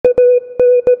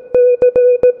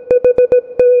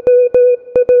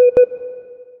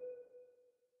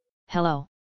Hello.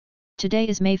 Today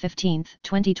is May 15,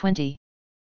 2020.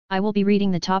 I will be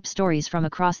reading the top stories from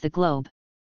across the globe.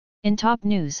 In top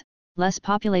news, less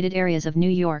populated areas of New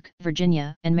York,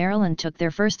 Virginia, and Maryland took their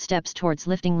first steps towards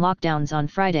lifting lockdowns on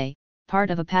Friday, part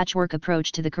of a patchwork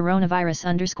approach to the coronavirus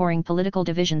underscoring political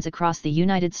divisions across the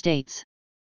United States.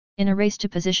 In a race to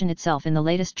position itself in the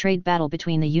latest trade battle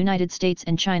between the United States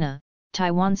and China,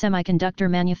 Taiwan Semiconductor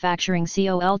Manufacturing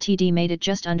Co. Ltd. made it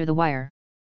just under the wire.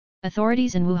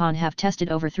 Authorities in Wuhan have tested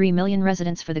over 3 million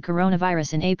residents for the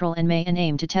coronavirus in April and May and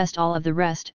aim to test all of the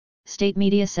rest, state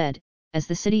media said, as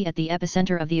the city at the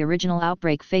epicenter of the original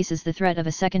outbreak faces the threat of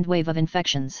a second wave of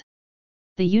infections.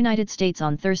 The United States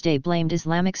on Thursday blamed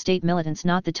Islamic State militants,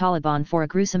 not the Taliban, for a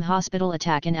gruesome hospital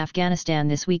attack in Afghanistan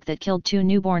this week that killed 2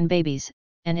 newborn babies,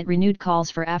 and it renewed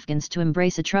calls for Afghans to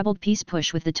embrace a troubled peace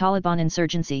push with the Taliban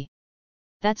insurgency.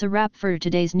 That's a wrap for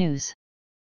today's news.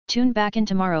 Tune back in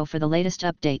tomorrow for the latest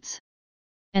updates.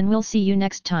 And we'll see you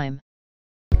next time.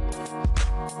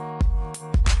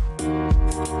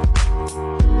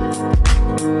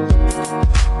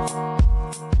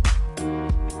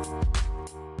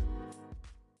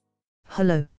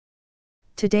 Hello.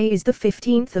 Today is the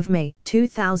 15th of May,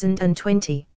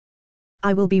 2020.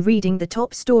 I will be reading the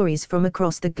top stories from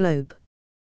across the globe.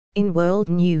 In world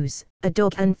news, a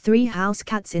dog and 3 house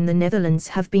cats in the Netherlands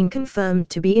have been confirmed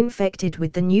to be infected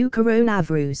with the new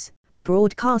coronavirus,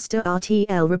 broadcaster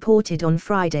RTL reported on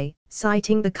Friday,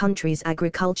 citing the country's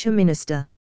agriculture minister.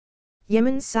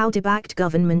 Yemen's Saudi-backed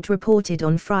government reported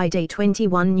on Friday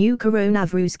 21 new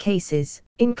coronavirus cases,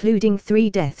 including 3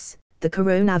 deaths, the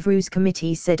Coronavirus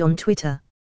Committee said on Twitter.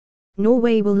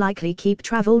 Norway will likely keep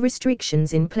travel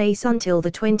restrictions in place until the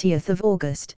 20th of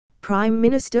August. Prime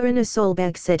Minister Erna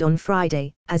Solberg said on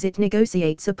Friday, as it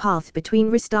negotiates a path between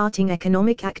restarting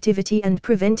economic activity and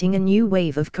preventing a new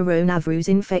wave of coronavirus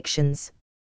infections.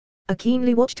 A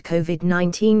keenly watched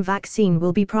COVID-19 vaccine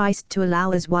will be priced to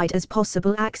allow as wide as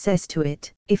possible access to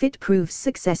it, if it proves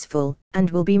successful,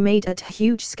 and will be made at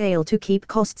huge scale to keep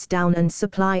costs down and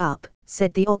supply up,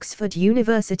 said the Oxford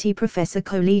University professor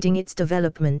co-leading its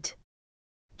development.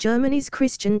 Germany's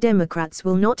Christian Democrats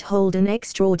will not hold an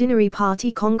extraordinary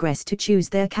party congress to choose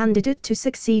their candidate to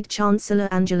succeed Chancellor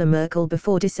Angela Merkel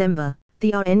before December,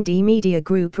 the RND media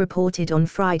group reported on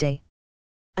Friday.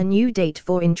 A new date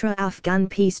for intra-Afghan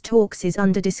peace talks is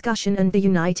under discussion, and the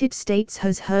United States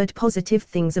has heard positive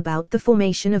things about the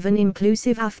formation of an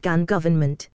inclusive Afghan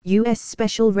government, U.S.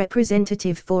 Special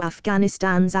Representative for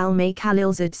Afghanistan Zalmay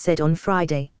Khalilzad said on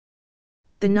Friday.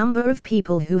 The number of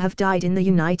people who have died in the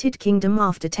United Kingdom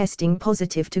after testing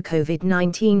positive to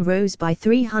COVID-19 rose by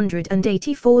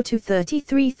 384 to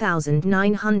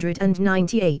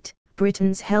 33,998,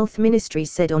 Britain's health ministry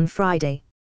said on Friday.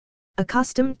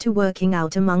 Accustomed to working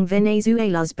out among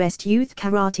Venezuela's best youth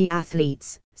karate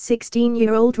athletes,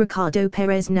 16-year-old Ricardo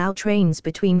Perez now trains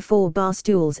between 4 bar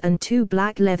stools and 2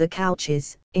 black leather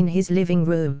couches, in his living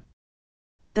room.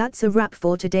 That's a wrap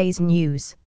for today's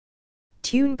news.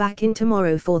 Tune back in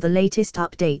tomorrow for the latest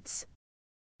updates.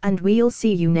 And we'll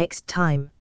see you next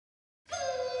time.